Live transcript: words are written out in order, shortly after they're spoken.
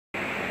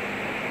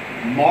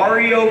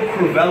Mario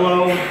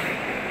Crivello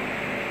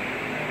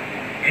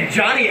and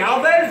Johnny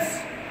Alves?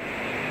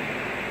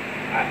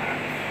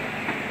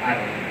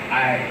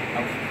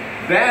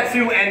 That's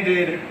who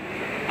ended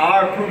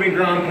our Proving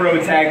Ground Pro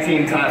Tag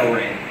Team title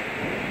reign.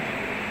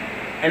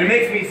 And it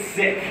makes me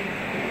sick.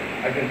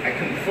 I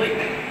couldn't sleep.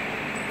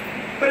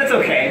 But it's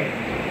okay.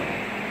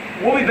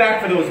 We'll be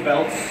back for those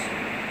belts.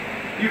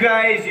 You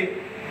guys, you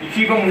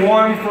keep them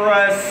warm for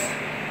us.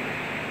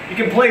 You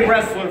can play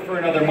wrestler for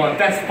another month.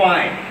 That's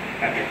fine.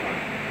 That'd be fun.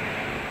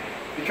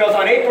 Because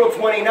on April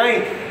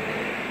 29th,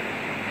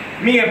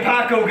 me and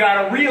Paco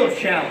got a real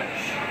challenge.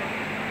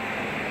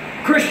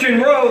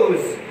 Christian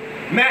Rose,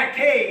 Matt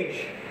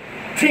Cage,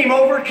 Team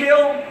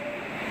Overkill.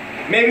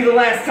 Maybe the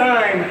last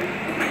time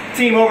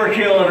Team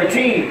Overkill ever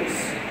teams.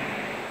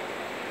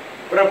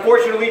 But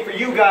unfortunately for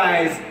you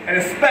guys, and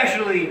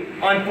especially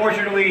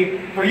unfortunately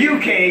for you,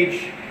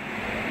 Cage,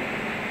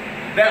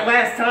 that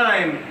last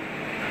time,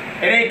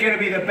 it ain't gonna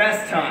be the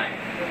best time.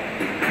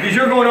 Because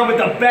you're going up with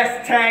the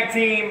best tag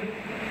team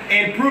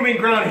in Proving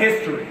Ground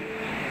history.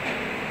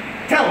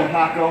 Tell them,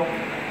 Paco.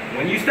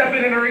 When you step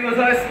in the ring with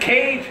us,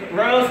 Cage,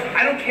 Rose,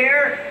 I don't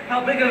care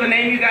how big of a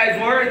name you guys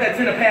were, that's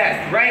in the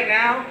past. Right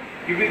now,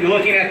 you're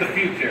looking at the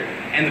future.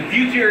 And the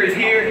future is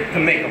here to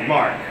make a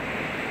mark.